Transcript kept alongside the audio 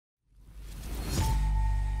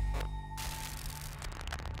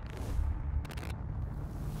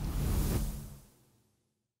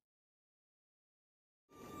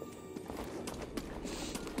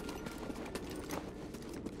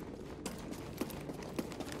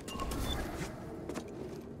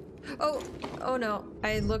Oh! Oh no.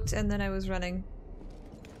 I looked and then I was running.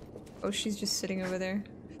 Oh, she's just sitting over there.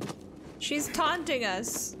 She's taunting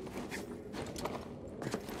us!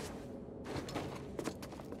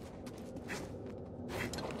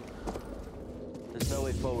 There's no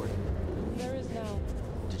way forward. There is now.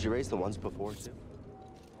 Did you raise the ones before, too?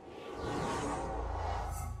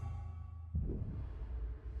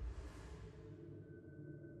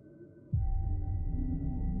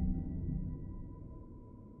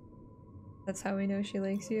 That's how we know she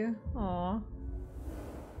likes you. Aww.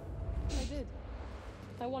 I did.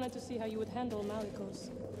 I wanted to see how you would handle Malicos.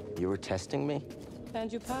 You were testing me?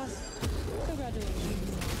 And you passed.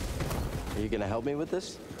 Congratulations. Are you gonna help me with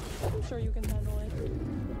this? I'm sure you can handle it.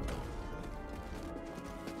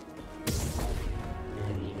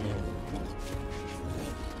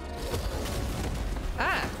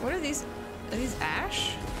 Ah! What are these? Are these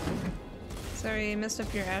ash? Sorry, I messed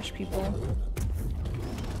up your ash people.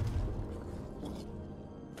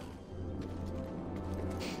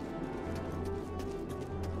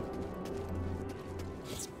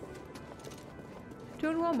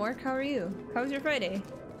 Doing well, Mark. How are you? How was your Friday?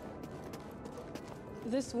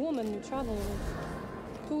 This woman you travel with,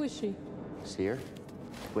 who is she? See her?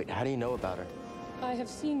 Wait, how do you know about her? I have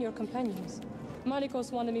seen your companions.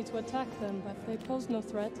 Malicos wanted me to attack them, but they posed no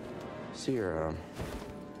threat. See her,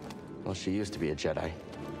 well, she used to be a Jedi.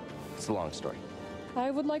 It's a long story. I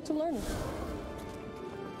would like to learn it.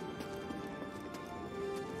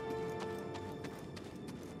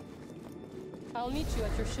 I'll meet you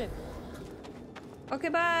at your ship. Okay,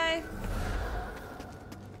 bye!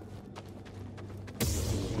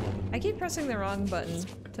 I keep pressing the wrong button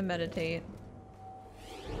to meditate.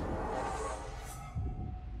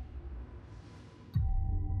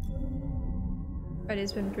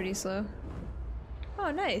 Friday's been pretty slow.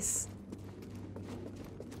 Oh, nice!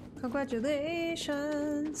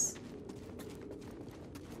 Congratulations!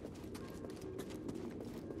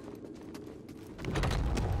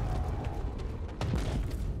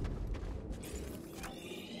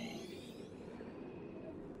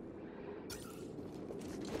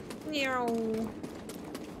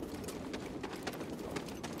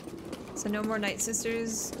 So no more Night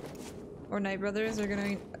Sisters or Night Brothers are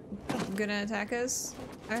gonna attack us,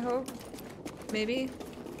 I hope. Maybe.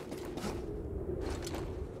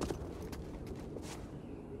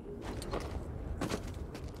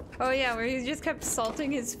 Oh yeah, where he just kept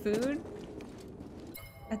salting his food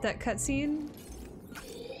at that cutscene.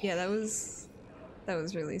 Yeah, that was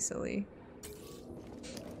really silly.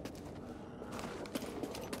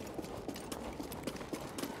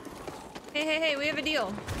 Hey, we have a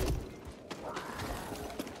deal.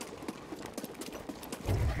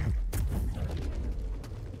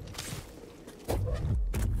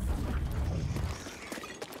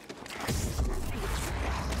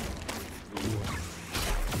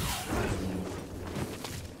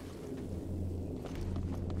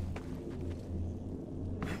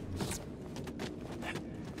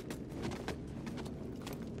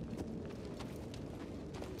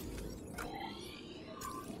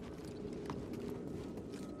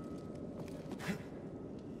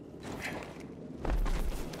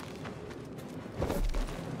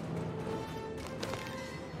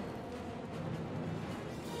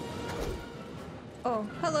 Oh,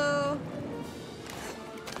 hello.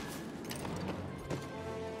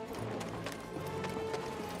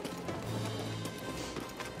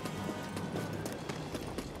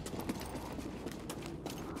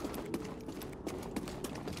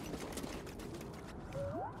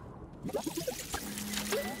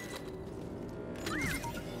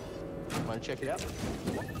 Wanna check it out?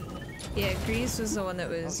 Yeah, Grease was the one that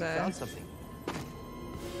was Found something.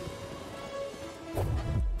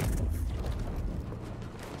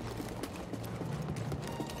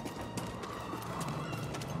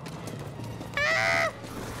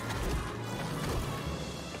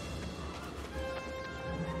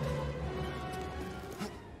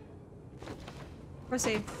 We're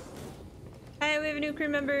safe. Hi, we have a new crew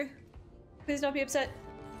member. Please don't be upset.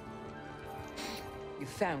 You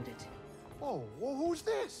found it. Oh, well, who's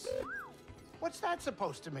this? What's that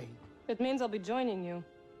supposed to mean? It means I'll be joining you.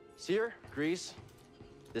 See her? Grease?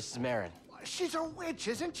 This is Marin. She's a witch,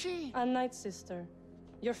 isn't she? A Night Sister.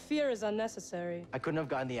 Your fear is unnecessary. I couldn't have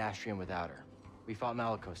gotten the Astrium without her. We fought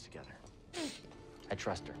Malicos together. I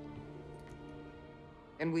trust her.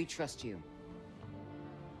 And we trust you.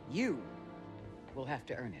 You will have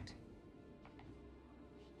to earn it.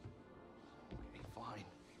 Okay, fine.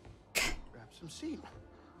 Grab some seat.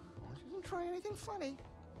 She doesn't try anything funny.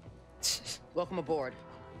 Welcome aboard.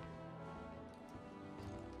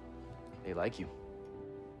 They like you.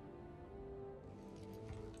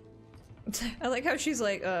 I like how she's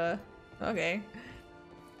like, okay.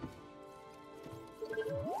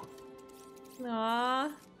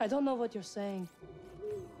 Aww. I don't know what you're saying.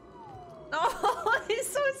 Oh, he's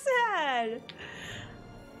so sad.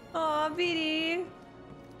 Aw, BD.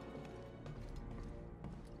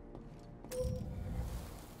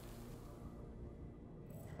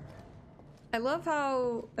 I love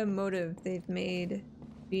how emotive they've made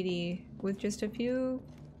BD with just a few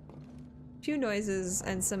noises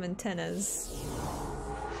and some antennas.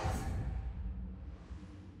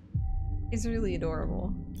 It's really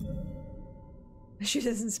adorable. She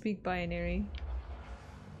doesn't speak binary.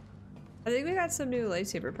 I think we got some new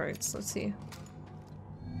lightsaber parts. Let's see.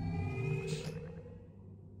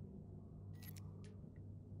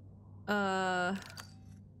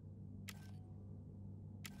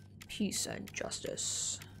 Peace and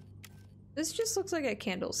justice. This just looks like a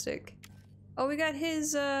candlestick. Oh, we got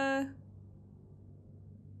his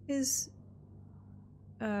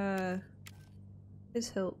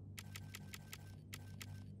hilt.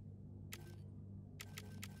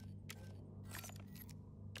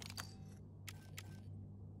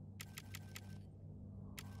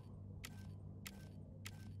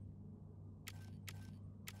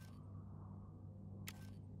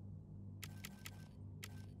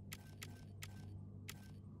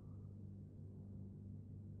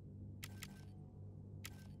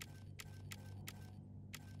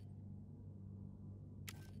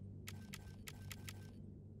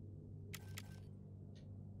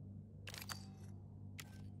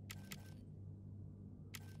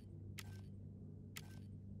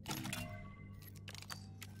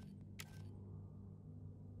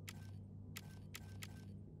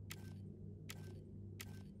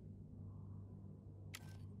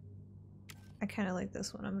 I kind of like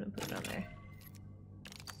this one. I'm gonna put it on there.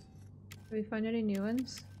 Did we find any new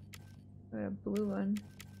ones? We got a blue one.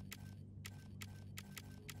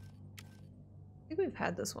 I think we've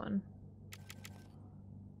had this one.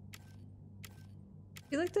 I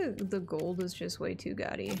feel like the gold is just way too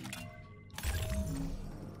gaudy.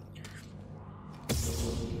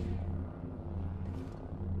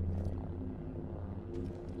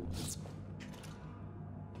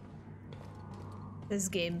 This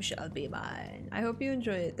game shall be mine. I hope you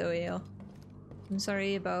enjoy it though, Yale. I'm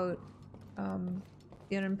sorry about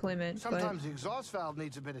the unemployment. Sometimes the exhaust valve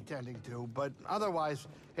needs a bit attending to, but otherwise,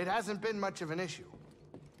 it hasn't been much of an issue.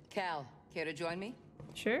 Cal, care to join me?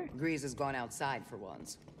 Sure. Grease has gone outside for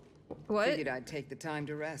once. What? Figured I'd take the time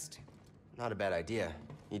to rest. Not a bad idea.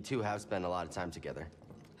 You two have spent a lot of time together.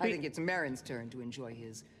 I think it's Marin's turn to enjoy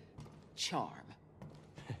his charm.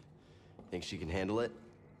 Think she can handle it?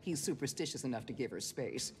 He's superstitious enough to give her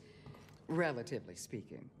space, relatively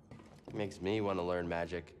speaking. Makes me want to learn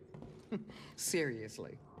magic.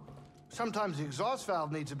 Seriously. Sometimes the exhaust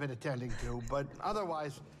valve needs a bit attending to, but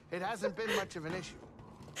otherwise, it hasn't been much of an issue.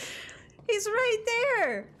 He's right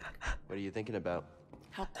there! What are you thinking about?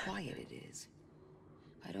 How quiet it is.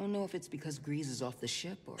 I don't know if it's because Grease is off the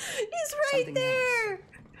ship or He's right something there! else.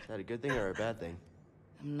 Is that a good thing or a bad thing?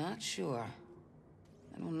 I'm not sure.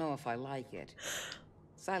 I don't know if I like it.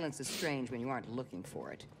 Silence is strange when you aren't looking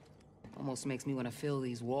for it. Almost makes me want to fill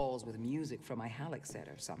these walls with music from my Halleck set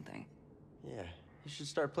or something. Yeah, you should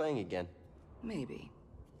start playing again. Maybe.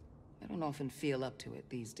 I don't often feel up to it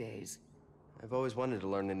these days. I've always wanted to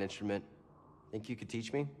learn an instrument. Think you could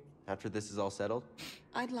teach me after this is all settled?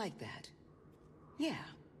 I'd like that. Yeah.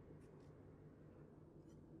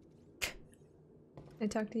 I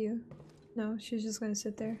talk to you? No, she's just gonna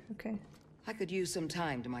sit there? Okay. I could use some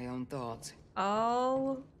time to my own thoughts.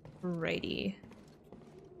 Alrighty.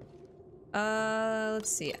 Let's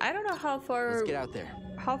see. I don't know how far. Let's get out there.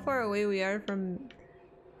 How far away we are from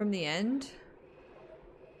the end,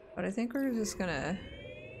 but I think we're just gonna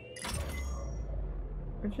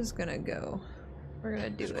go. We're gonna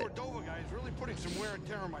do This it. Cordova guy is really putting some wear and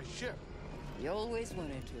tear on my ship. We always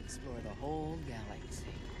wanted to explore the whole galaxy.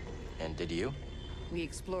 And did you? We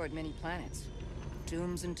explored many planets.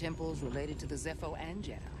 Tombs and temples related to the Zepho and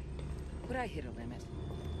Jedi. But I hit a limit.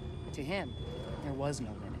 To him, there was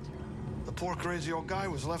no limit. The poor crazy old guy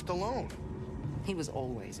was left alone. He was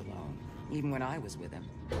always alone, even when I was with him.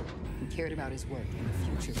 He cared about his work and the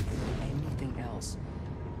future before anything else.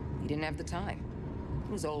 He didn't have the time.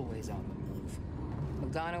 He was always on the move.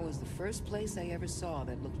 Logano was the first place I ever saw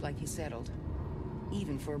that looked like he settled,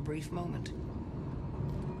 even for a brief moment.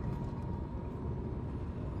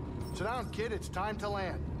 Sit down, kid. It's time to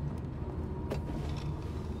land.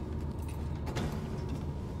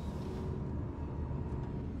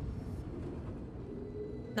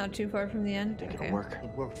 Not too far from the end. Think it'll work? It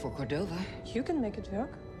worked for Cordova. You can make it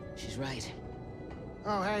work. She's right.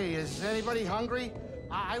 Oh, hey, is anybody hungry?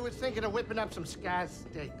 I was thinking of whipping up some scaz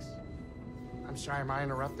steaks. I'm sorry, am I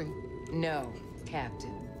interrupting? No,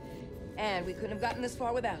 Captain. And we couldn't have gotten this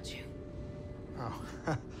far without you.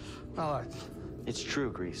 Oh, well, It's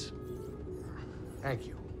true, Grease. thank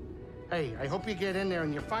you. Hey, I hope you get in there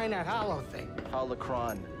and you find that hollow thing.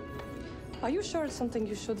 Holocron. Are you sure it's something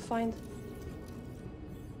you should find?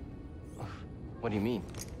 What do you mean?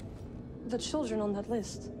 The children on that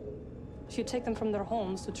list. If you take them from their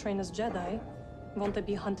homes to train as Jedi, won't they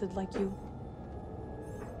be hunted like you?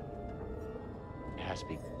 It has to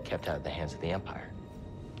be kept out of the hands of the Empire.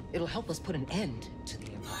 It'll help us put an end to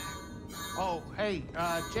the Empire. Oh, hey,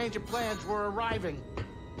 change of plans, we're arriving.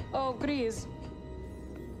 Oh, Grease.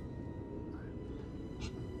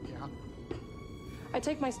 Yeah? I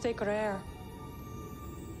take my steak rare.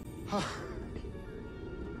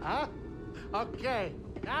 Huh? Okay,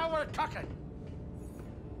 now we're talking.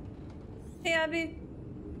 Hey, Abby.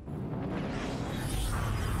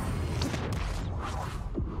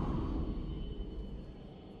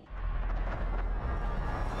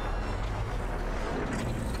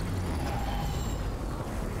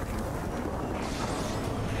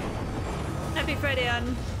 Happy Friday,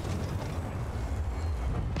 Adam.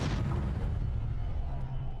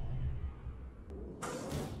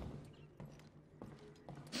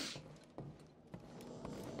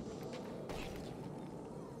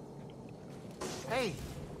 Hey,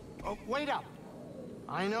 oh, wait up.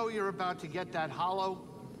 I know you're about to get that hollow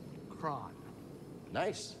cron.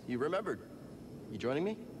 Nice. You remembered. You joining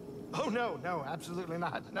me? Oh, no, absolutely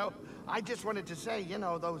not. No, I just wanted to say, you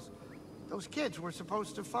know, those kids we're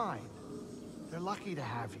supposed to find. They're lucky to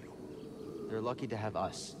have you. They're lucky to have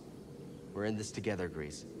us. We're in this together,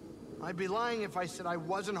 Grease. I'd be lying if I said I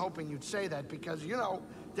wasn't hoping you'd say that because, you know,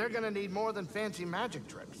 they're gonna need more than fancy magic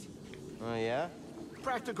tricks. Oh, yeah?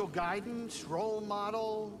 Practical guidance, role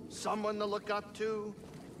model, someone to look up to.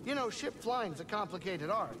 You know, ship flying's a complicated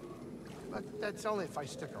art. But that's only if I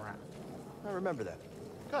stick around. I remember that.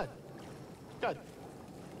 Good. Good.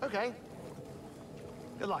 Okay.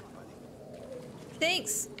 Good luck, buddy.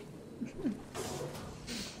 Thanks.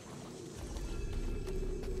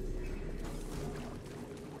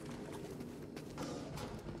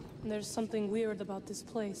 There's something weird about this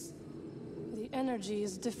place. The energy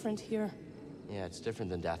is different here. Yeah, it's different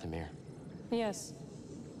than Dathomir. Yes.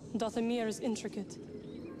 Dathomir is intricate.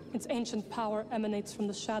 Its ancient power emanates from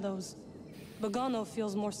the shadows. Bogano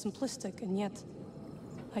feels more simplistic, and yet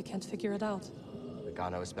I can't figure it out.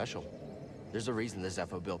 Bogano is special. There's a reason the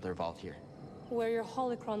Zepho built their vault here. Where your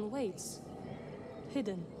holocron waits.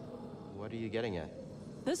 Hidden. What are you getting at?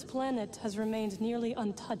 This planet has remained nearly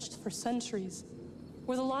untouched for centuries.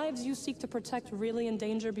 Were the lives you seek to protect really in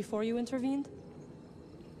danger before you intervened?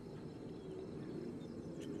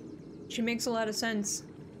 She makes a lot of sense.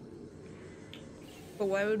 But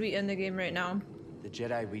why would we end the game right now? The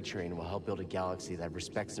Jedi we train will help build a galaxy that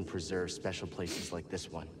respects and preserves special places like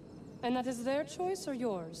this one. And that is their choice or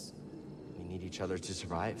yours? We need each other to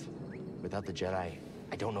survive. Without the Jedi,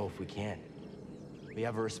 I don't know if we can. We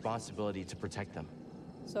have a responsibility to protect them.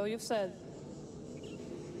 So you've said.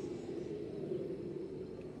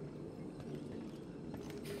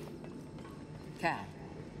 Cal,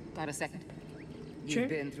 got a second? Sure. You've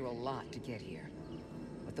been through a lot to get here.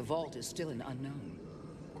 But the vault is still an unknown.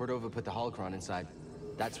 Cordova put the holocron inside.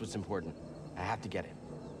 That's what's important. I have to get it.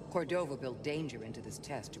 Cordova built danger into this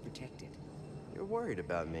test to protect it. You're worried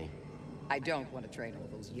about me. I don't want to train all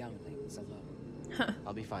those younglings alone.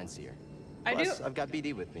 I'll be fine, Seer. I Plus, do. I've got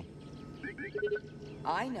BD with me.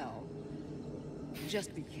 I know.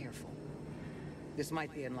 Just be careful. This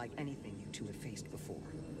might be unlike anything you two have faced before.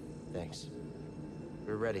 Thanks.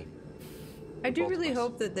 We're ready. I do Both of really us.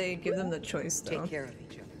 hope that they give them the choice, though. Take care of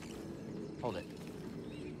each other. Hold it.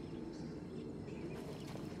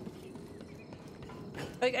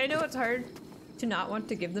 Like, I know it's hard to not want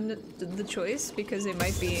to give them the choice because they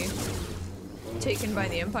might be taken by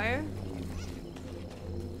the Empire.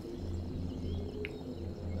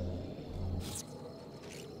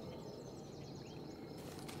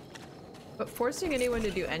 But forcing anyone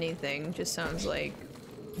to do anything just sounds like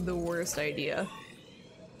the worst idea.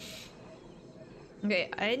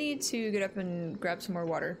 Okay, I need to get up and grab some more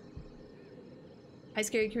water. Hi,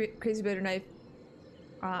 Scary Crazy Better Knife.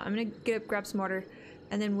 I'm gonna get up, grab some water,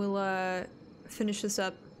 and then we'll finish this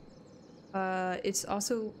up. It's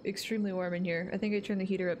also extremely warm in here. I think I turned the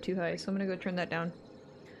heater up too high, so I'm gonna go turn that down.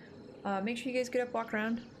 Make sure you guys get up, walk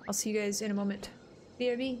around. I'll see you guys in a moment.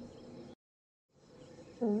 BRB.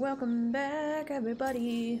 Welcome back,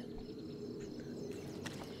 everybody.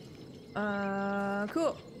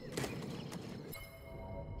 Cool.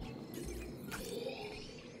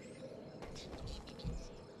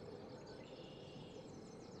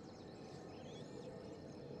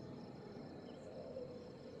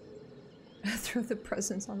 Throw the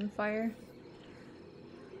presents on the fire.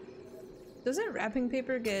 Doesn't wrapping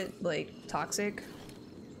paper get, like, toxic?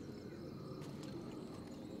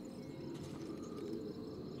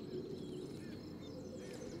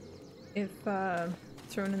 If,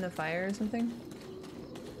 thrown in the fire or something?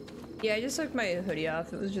 Yeah, I just took my hoodie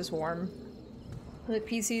off. It was just warm. The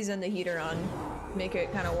PCs and the heater on make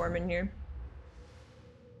it kind of warm in here.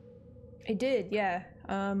 I did, yeah.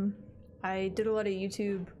 I did a lot of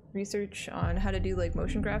YouTube research on how to do like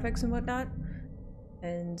motion graphics and whatnot.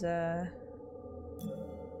 And,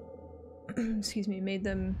 excuse me, made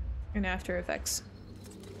them in After Effects.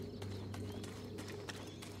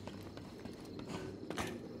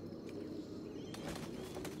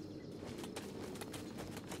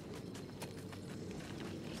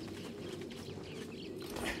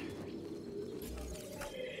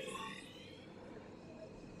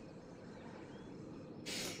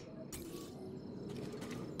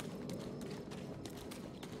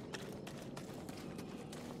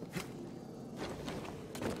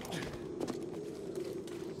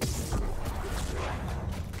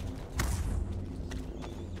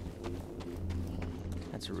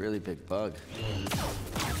 That's a really big bug.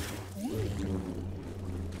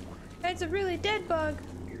 It's a really dead bug.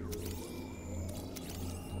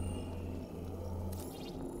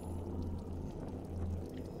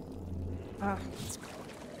 Ah,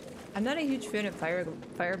 I'm not a huge fan of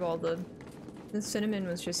Fireball. The cinnamon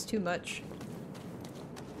was just too much.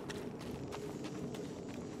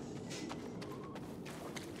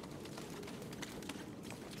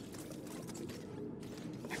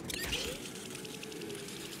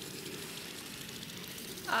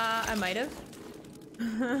 I might have.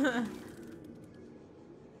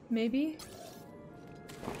 Maybe.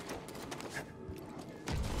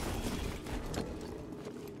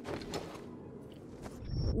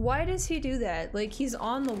 Why does he do that? Like, he's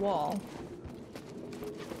on the wall.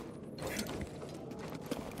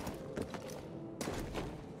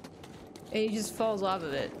 And he just falls off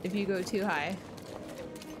of it if you go too high.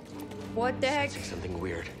 What the heck? Sensing something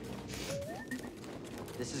weird.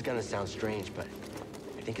 This is gonna sound strange, but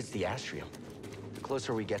I think it's the astrium. The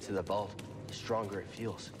closer we get to the vault, the stronger it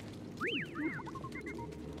feels.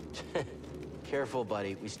 Careful,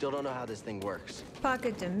 buddy. We still don't know how this thing works.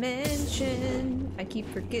 Pocket dimension. I keep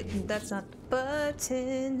forgetting that's not the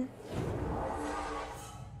button.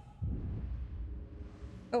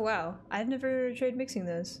 Oh wow, I've never tried mixing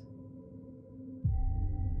those.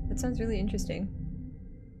 That sounds really interesting.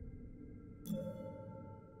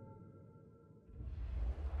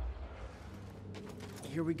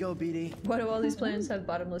 Here we go, BD. Why do all these planets have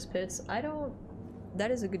bottomless pits? I don't...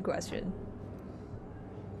 That is a good question.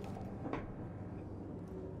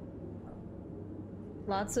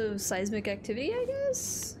 Lots of seismic activity, I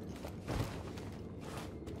guess?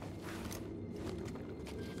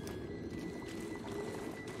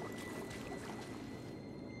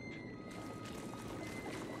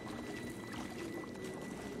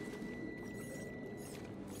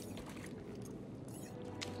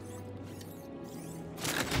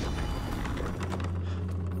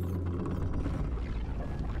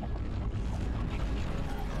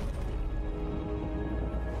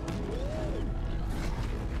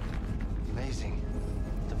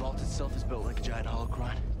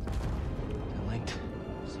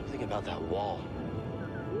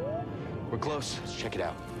 Let's check it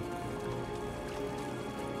out.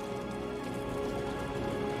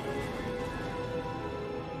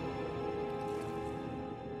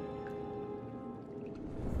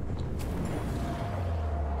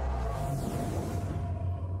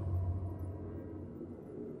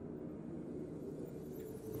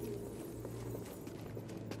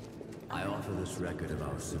 I offer this record of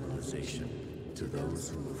our civilization to those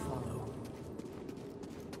who will follow.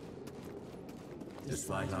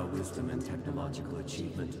 Despite our wisdom and technological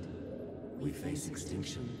achievement, we face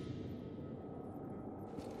extinction.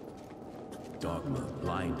 Dogma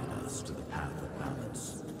blinded us to the path of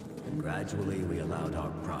balance, and gradually we allowed our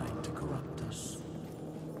pride to corrupt us.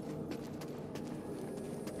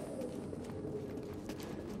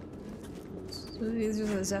 So these are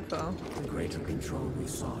the Zepho. The greater control we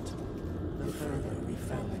sought, the further we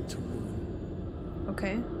fell into ruin.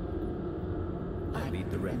 Okay. I lead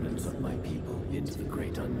the remnants of my people into the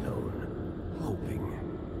great unknown,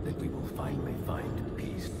 hoping that we will finally find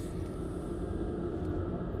peace.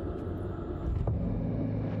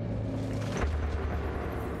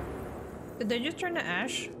 Did they just turn to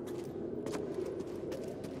ash?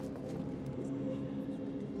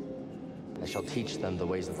 I shall teach them the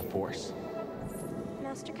ways of the Force.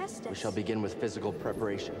 Master Kestis. We shall begin with physical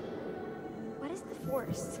preparation. What is the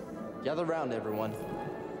Force? Gather round, everyone.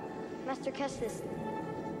 Master Kestis,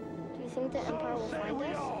 do you think the Empire will find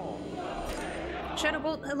us?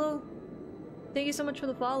 Shadowbolt, hello. Thank you so much for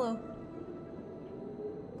the follow.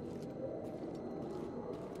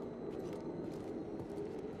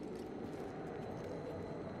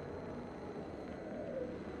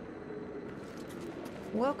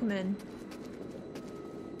 Welcome in.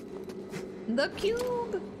 The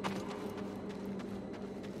cube!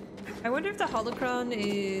 I wonder if the holocron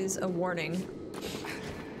is a warning.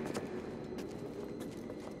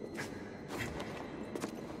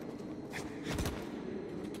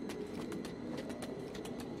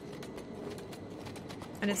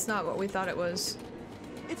 And it's not what we thought it was.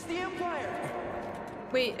 It's the Empire!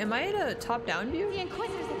 Wait, am I at a top-down view? The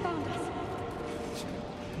Inquisitors have found us.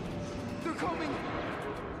 They're coming!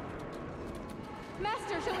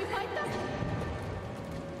 Master, shall we fight them?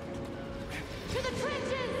 To the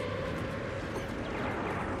trenches!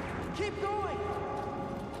 Keep going!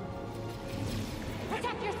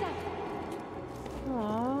 Protect yourself!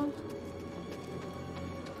 Aww.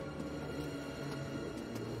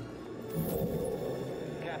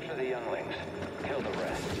 Capture the younglings. Kill the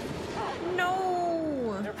rest.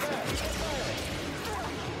 No! They're fast. They're firing.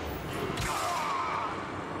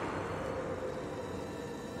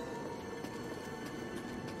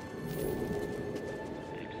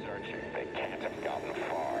 Keep searching. They can't have gotten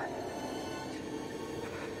far.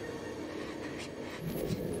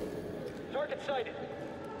 Target sighted.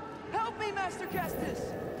 Help me, Master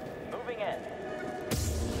Kestis! Moving in.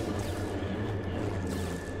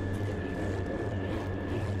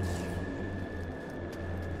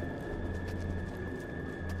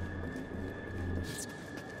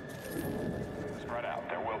 Spread out.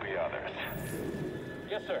 There will be others.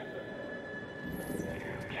 Yes, sir.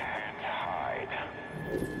 You can't hide.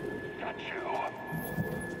 Got you.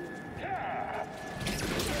 Yeah.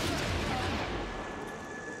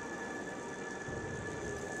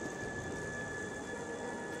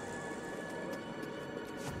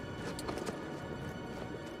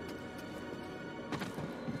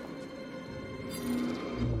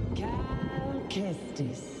 Cal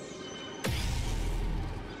Kestis.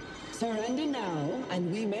 Surrender now,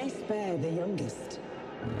 and we may spare the youngest.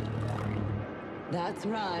 That's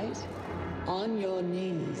right. On your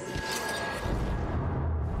knees.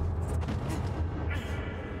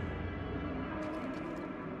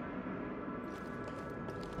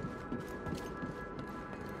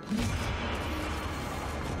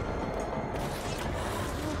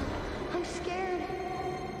 I'm scared.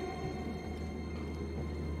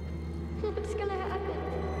 What's gonna happen?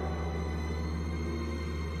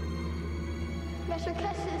 Master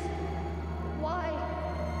Kestis, why?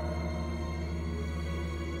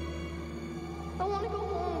 I want to go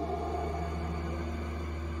home.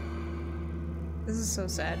 This is so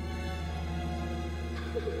sad.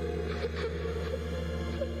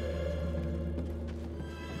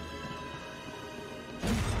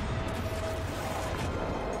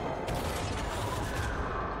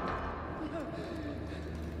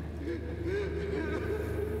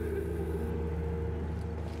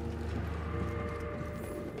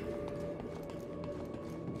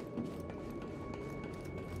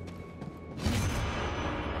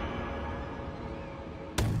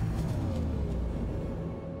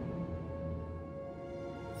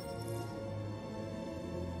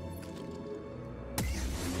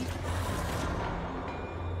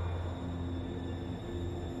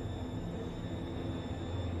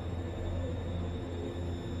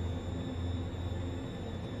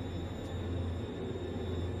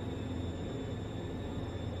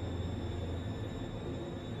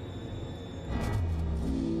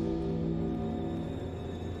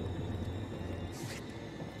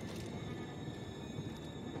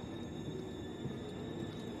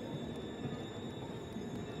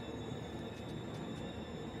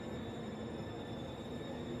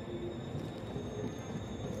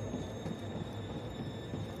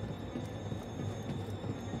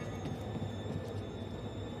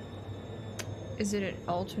 Is it an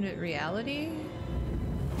alternate reality?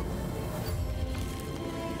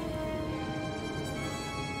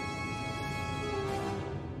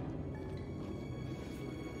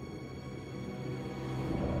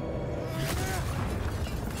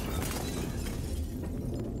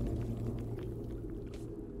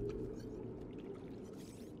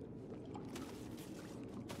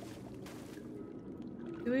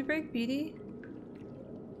 Did we break BD?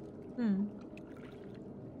 Hmm.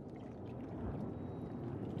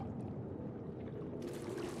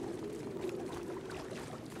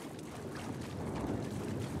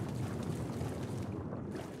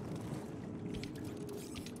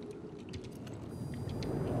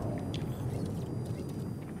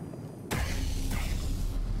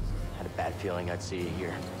 feeling I'd see you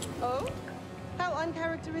here. Oh? How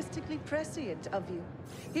uncharacteristically prescient of you.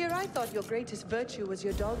 Here I thought your greatest virtue was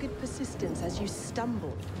your dogged persistence as you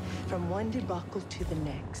stumbled from one debacle to the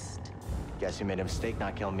next. Guess you made a mistake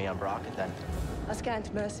not killing me on Brockett then. A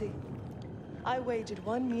scant mercy. I wagered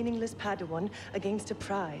one meaningless Padawan against a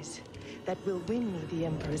prize that will win me the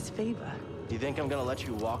Emperor's favor. You think I'm gonna let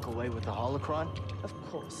you walk away with the holocron? Of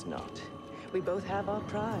course not. We both have our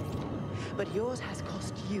pride. But yours has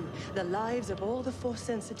cost you the lives of all the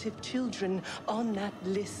Force-sensitive children on that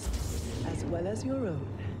list, as well as your own.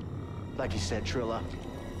 Like you said, Trilla,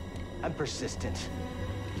 I'm persistent.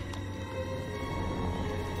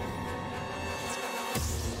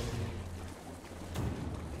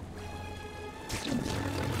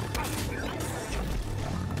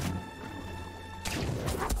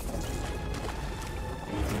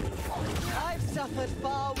 I've suffered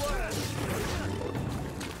far worse.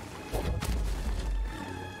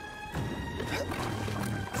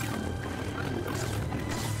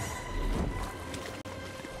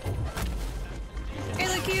 Hey,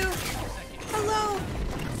 look you! Hello!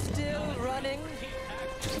 Still running?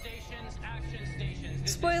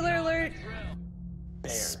 Spoiler alert!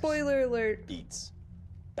 Bears Spoiler alert! beats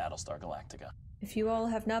Battlestar Galactica. If you all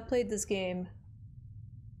have not played this game,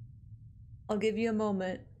 I'll give you a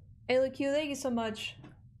moment. Hey, look you, thank you so much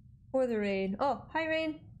for the raid. Oh, hi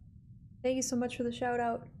Rain! Thank you so much for the shout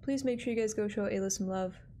out. Please make sure you guys go show Ayla some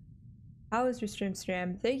love. How was your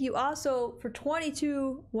stream? Thank you also for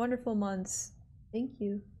 22 wonderful months. Thank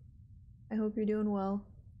you. I hope you're doing well.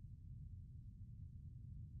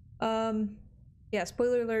 Yeah,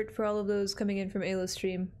 spoiler alert for all of those coming in from Ayla's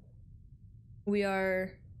stream. We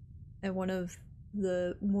are at one of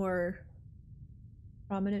the more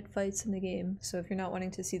prominent fights in the game, so if you're not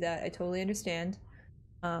wanting to see that, I totally understand.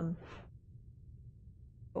 But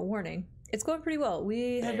warning, it's going pretty well.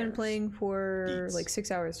 We have been playing for like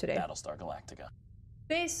 6 hours today. Battlestar Galactica.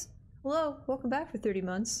 Space, hello, welcome back for 30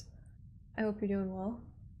 months. I hope you're doing well.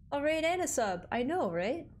 Oh, raid and a sub. I know,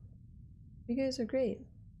 right? You guys are great.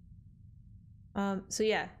 So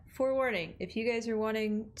yeah, forewarning, if you guys are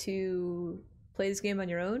wanting to play this game on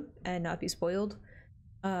your own and not be spoiled,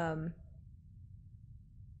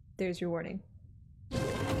 there's your warning.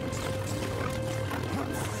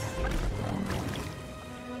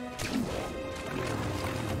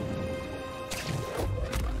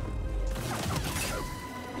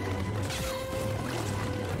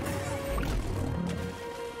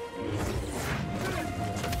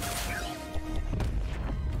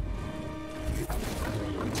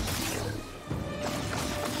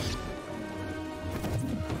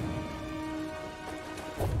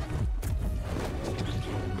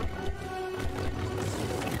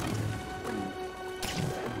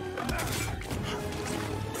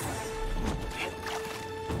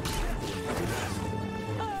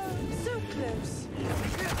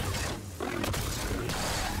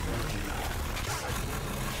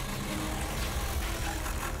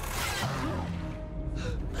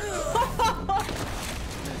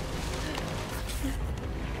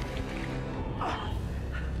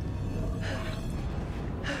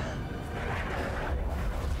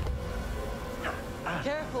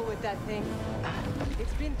 Careful with that thing.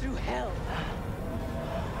 It's been through hell.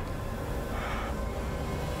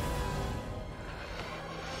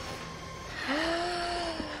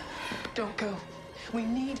 Don't go. We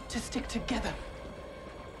need to stick together.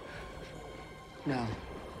 No.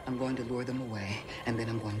 I'm going to lure them away, and then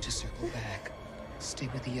I'm going to circle back. Stay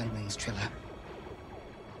with the younglings, Trilla.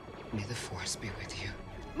 May the Force be with you.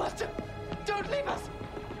 Master, don't leave us!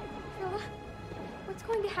 Trilla, what's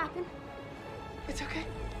going to happen? It's okay.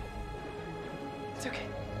 It's okay.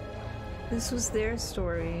 This was their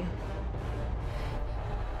story.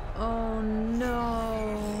 Oh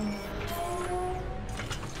no.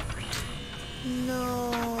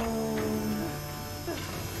 No.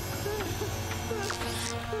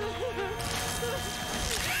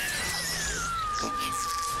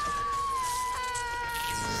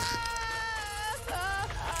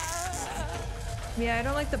 Yeah, I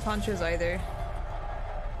don't like the ponchos either.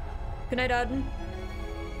 Good night, Auden.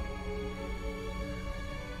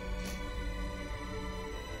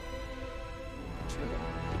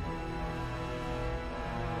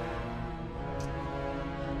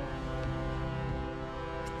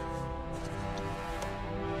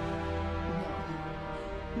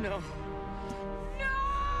 No.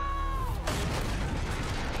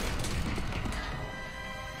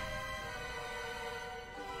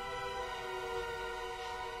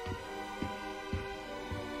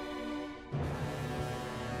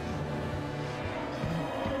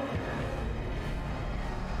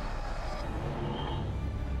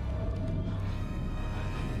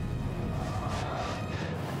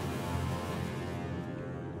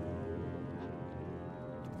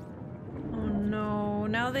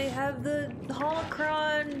 now they have the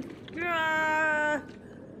holocron. Ah!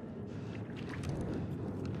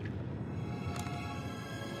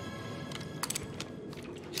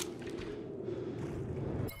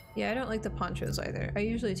 Yeah, I don't like the ponchos either. I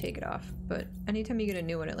usually take it off, but anytime you get a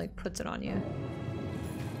new one, it like puts it on you.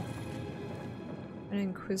 An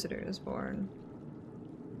Inquisitor is born.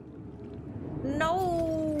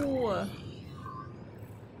 No!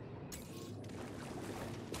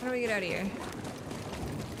 How do we get out of here?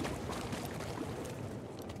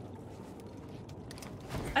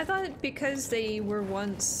 I thought because they were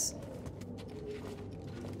once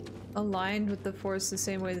aligned with the Force the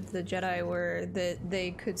same way that the Jedi were, that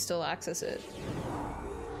they could still access it.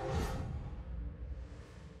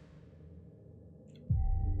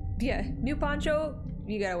 Yeah, new poncho,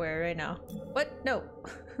 you gotta wear it right now. What? No.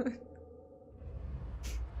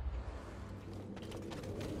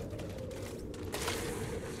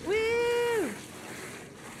 Woo!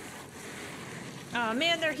 Aw,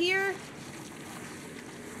 man, they're here?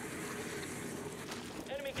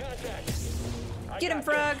 Enemy contact. Get him,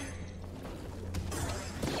 Frog!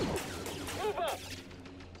 Move up.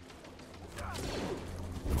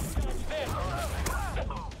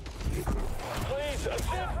 Please,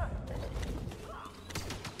 assist.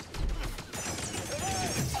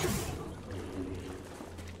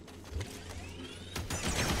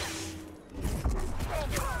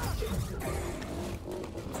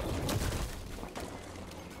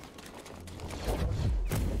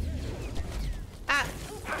 Ah!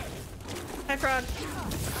 Hi, Frog.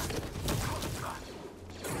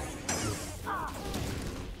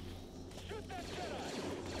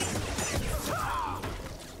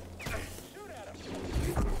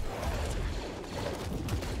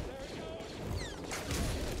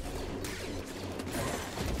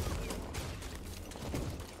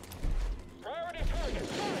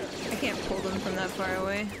 I can't pull them from that far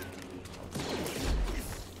away.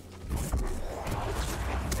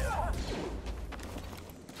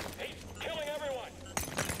 Killing everyone.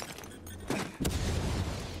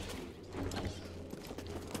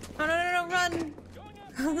 Oh, no, run!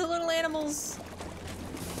 The little animals!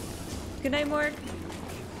 Good night, Morg.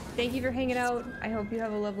 Thank you for hanging out. I hope you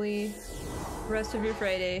have a lovely rest of your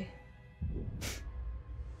Friday.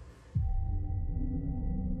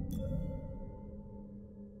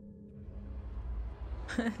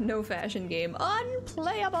 No fashion game.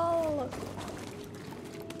 Unplayable!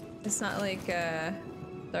 It's not like,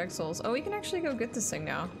 Dark Souls. Oh, we can actually go get this thing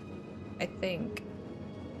now. I think.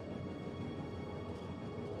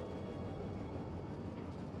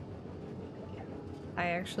 I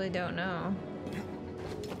actually don't know.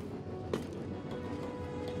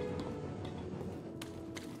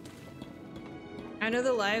 I know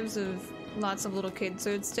the lives of lots of little kids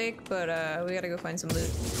are at stake, but we gotta go find some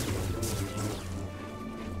loot.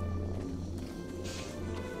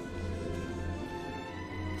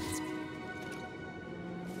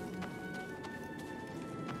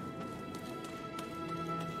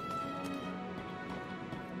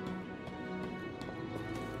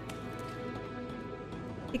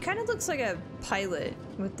 He kind of looks like a pilot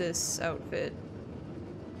with this outfit.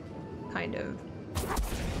 Kind of.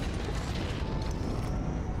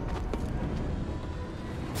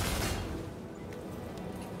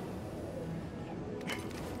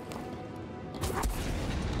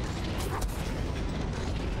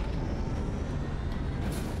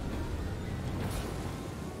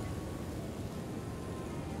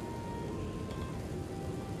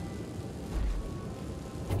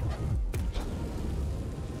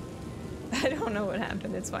 I don't know what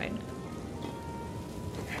happened, it's fine.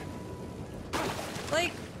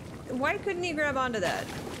 Like, why couldn't he grab onto that?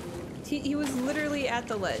 He was literally at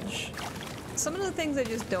the ledge. Some of the things I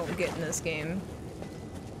just don't get in this game.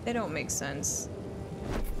 They don't make sense.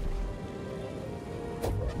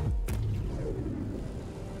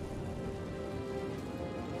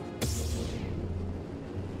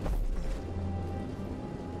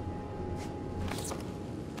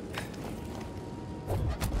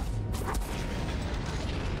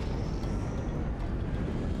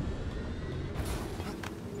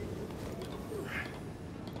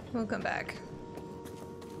 We'll come back.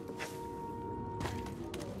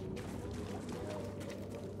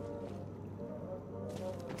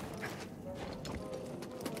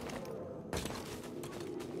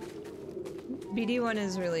 BD1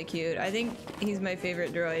 is really cute. I think he's my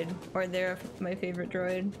favorite droid, or they're my favorite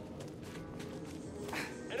droid.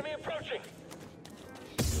 Enemy approaching.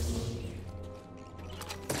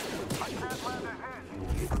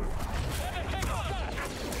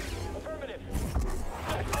 Affirmative.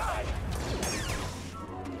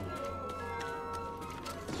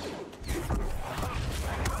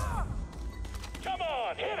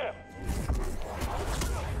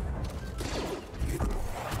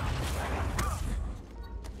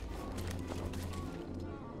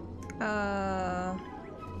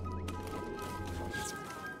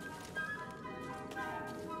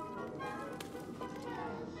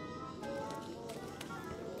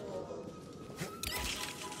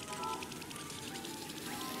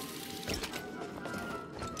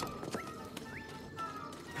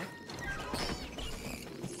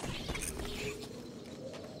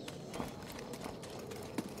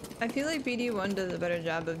 I feel like BD1 does a better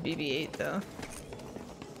job of BB8 though.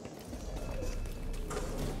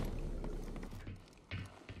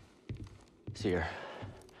 Seer,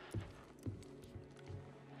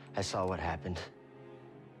 I saw what happened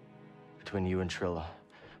between you and Trilla,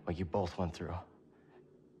 what you both went through.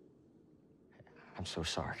 I'm so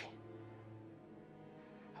sorry.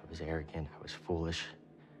 I was arrogant, I was foolish.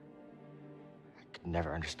 I could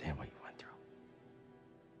never understand what you went through.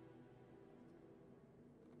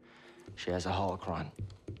 She has a holocron.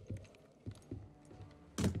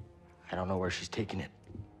 I don't know where she's taking it.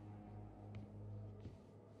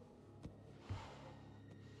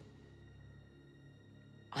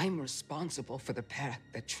 I'm responsible for the path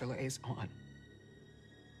that Trilla is on.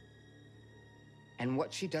 And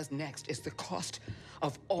what she does next is the cost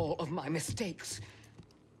of all of my mistakes.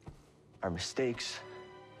 Our mistakes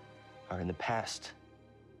are in the past.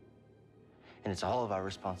 And it's all of our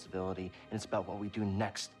responsibility, and it's about what we do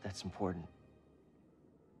next that's important.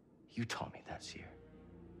 You taught me that, Seer.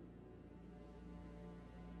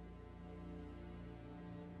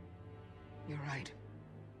 You're right.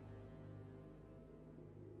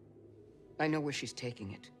 I know where she's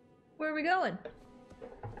taking it. Where are we going?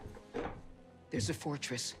 There's a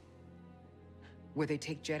fortress where they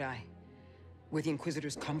take Jedi, where the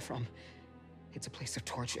Inquisitors come from. It's a place of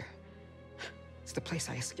torture. It's the place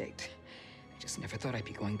I escaped. I just never thought I'd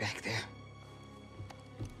be going back there.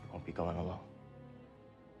 You won't be going alone.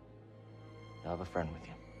 You'll have a friend with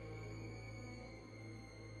you.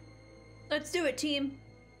 Let's do it, team.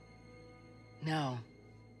 No.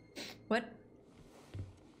 What?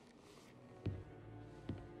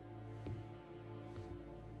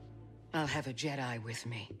 I'll have a Jedi with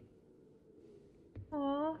me.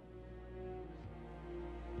 Aww.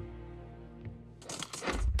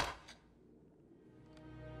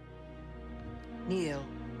 Neil.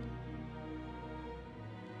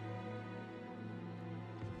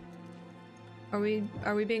 Are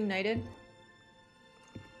we being knighted?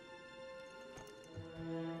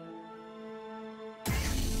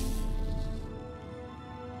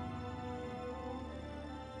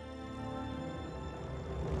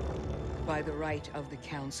 By the right of the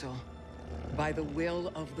Council, by the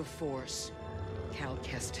will of the Force, Cal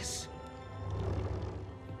Kestis.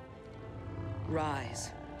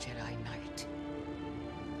 Rise, Jedi Knight.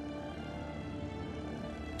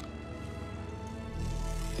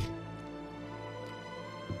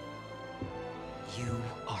 You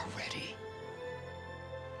are ready.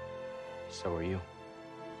 So are you.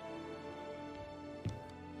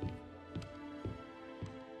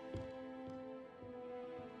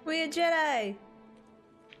 We a Jedi!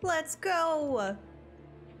 Let's go!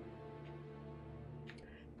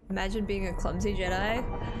 Imagine being a clumsy Jedi.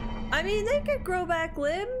 I mean, they could grow back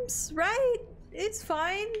limbs, right? It's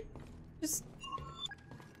fine. Just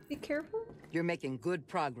be careful. You're making good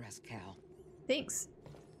progress, Cal. Thanks.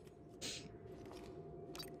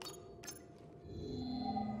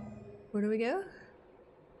 Where do we go?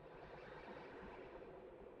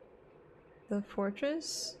 The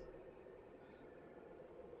fortress?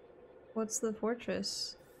 What's the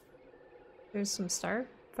fortress? There's some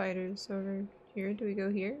starfighters over here. Do we go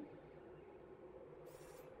here?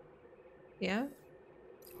 Yeah?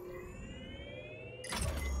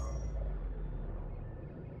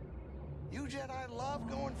 You Jedi love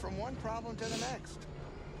going from one problem to the next.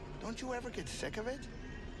 Don't you ever get sick of it?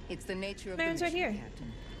 It's the nature of There's the right mission, here.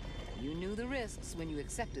 Captain. You knew the risks when you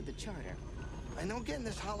accepted the charter. I know getting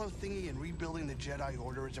this hollow thingy and rebuilding the Jedi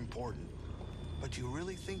Order is important. But you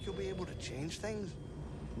really think you'll be able to change things?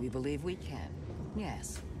 We believe we can.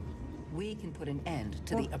 Yes. We can put an end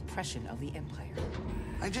to the oppression of the Empire.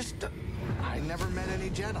 I never met any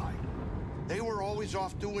Jedi. They were always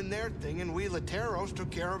off doing their thing, and we Lateros took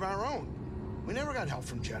care of our own. We never got help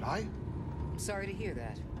from Jedi. Sorry to hear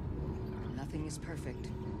that. Nothing is perfect.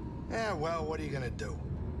 Yeah, well, what are you gonna do?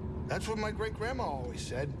 That's what my great-grandma always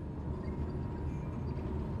said.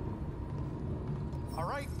 All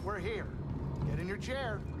right, we're here. Get in your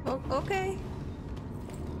chair. Oh, okay.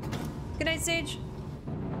 Good night, Sage.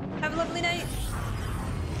 Have a lovely night.